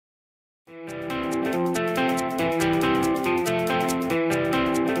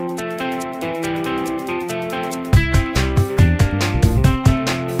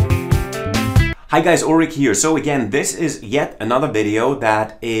Hi guys, Ulrich here. So again, this is yet another video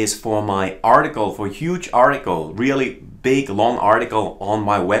that is for my article, for a huge article, really big, long article on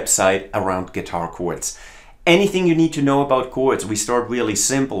my website around guitar chords. Anything you need to know about chords, we start really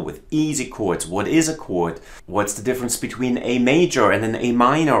simple with easy chords. What is a chord? What's the difference between A major and an A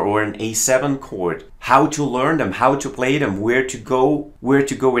minor or an A7 chord? How to learn them, how to play them, where to go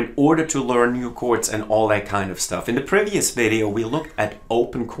in order to learn new chords and all that kind of stuff. In the previous video, we looked at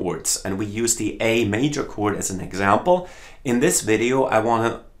open chords and we used the A major chord as an example. In this video, I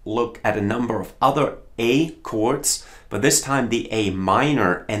want to look at a number of other A chords, but this time the A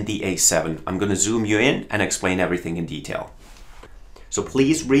minor and the A7. I'm going to zoom you in and explain everything in detail. So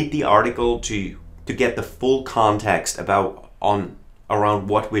please read the article to get the full context around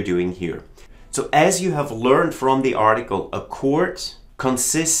what we're doing here. So as you have learned from the article, a chord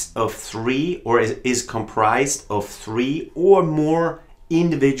consists of three, or is comprised of three or more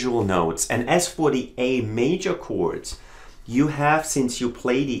individual notes. And as for the A major chords, you have, since you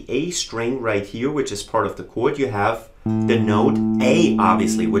play the A string right here, which is part of the chord, you have the note A,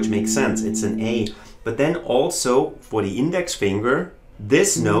 obviously, which makes sense, it's an A. But then also for the index finger,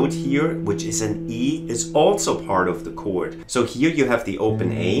 this note here, which is an E, is also part of the chord. So here you have the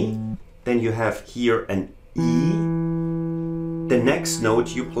open A, then you have here an E. The next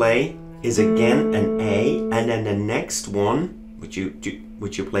note you play is again an A, and then the next one, which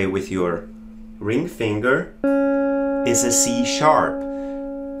you play with your ring finger, is a C sharp.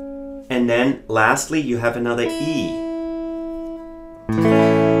 And then lastly you have another E.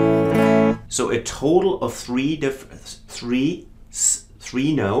 So a total of three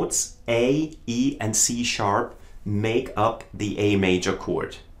notes, A, E and C sharp, make up the A major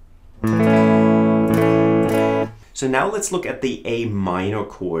chord. So now let's look at the A minor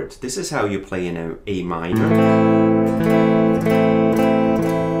chord. This is how you play an A minor.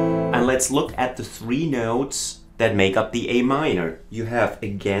 And let's look at the three notes that make up the A minor. You have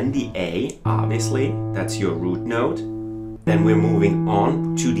again the A, obviously, that's your root note. Then we're moving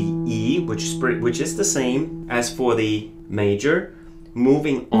on to the E, which is the same as for the major.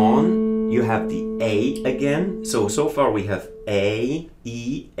 Moving on, you have the A again. So far we have A,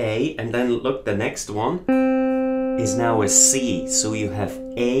 E, A, and then look, the next one is now a C. So you have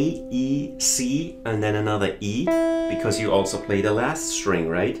A, E, C, and then another E, because you also play the last string,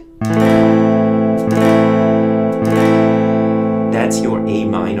 right? That's your A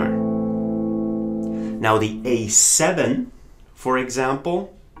minor. Now the A7, for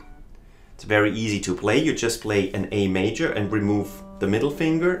example, it's very easy to play. You just play an A major and remove the middle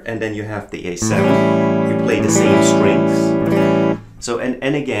finger, and then you have the A7. You play the same strings. So,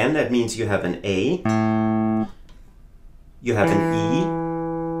 and again, that means you have an A, you have an E,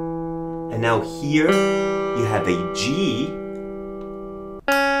 and now here you have a G,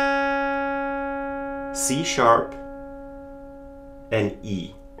 C sharp, and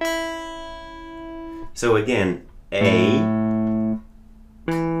E. So again, A,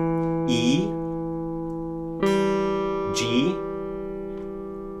 E, G,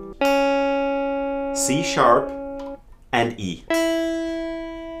 C sharp, and E.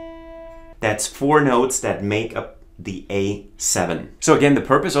 That's four notes that make up the A7. So again, the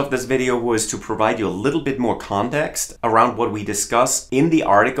purpose of this video was to provide you a little bit more context around what we discussed in the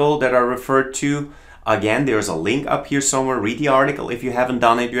article that I referred to. Again, there's a link up here somewhere. Read the article if you haven't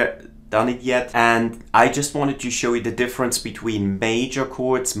done it yet. And I just wanted to show you the difference between major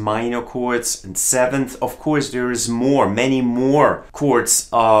chords, minor chords, and seventh. Of course, there is many more chords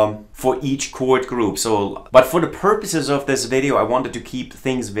for each chord group. But for the purposes of this video, I wanted to keep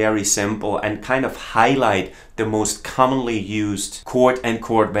things very simple and kind of highlight the most commonly used chord and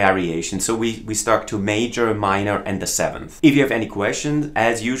chord variations. So we stuck to major, minor, and the seventh. If you have any questions,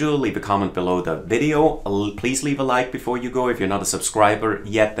 as usual, leave a comment below the video. Please leave a like before you go. If you're not a subscriber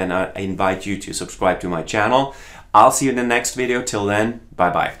yet, then I invite you to subscribe to my channel. I'll see you in the next video. Till then,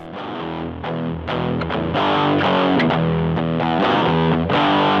 bye bye.